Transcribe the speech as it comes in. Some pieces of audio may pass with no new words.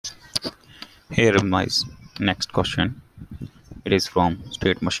Here is my next question. It is from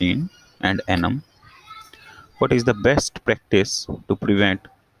state machine and enum. What is the best practice to prevent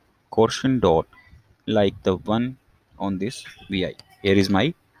Gaussian dot like the one on this VI? Here is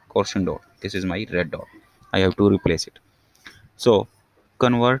my Gaussian dot. This is my red dot. I have to replace it. So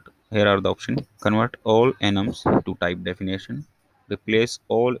convert. Here are the options. Convert all enums to type definition. Replace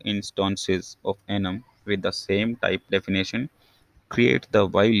all instances of enum with the same type definition. Create the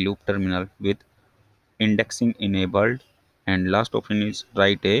while loop terminal with indexing enabled, and last option is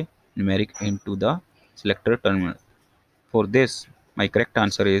write a numeric into the selector terminal. For this, my correct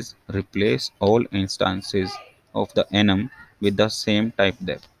answer is replace all instances of the enum with the same type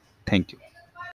def. Thank you.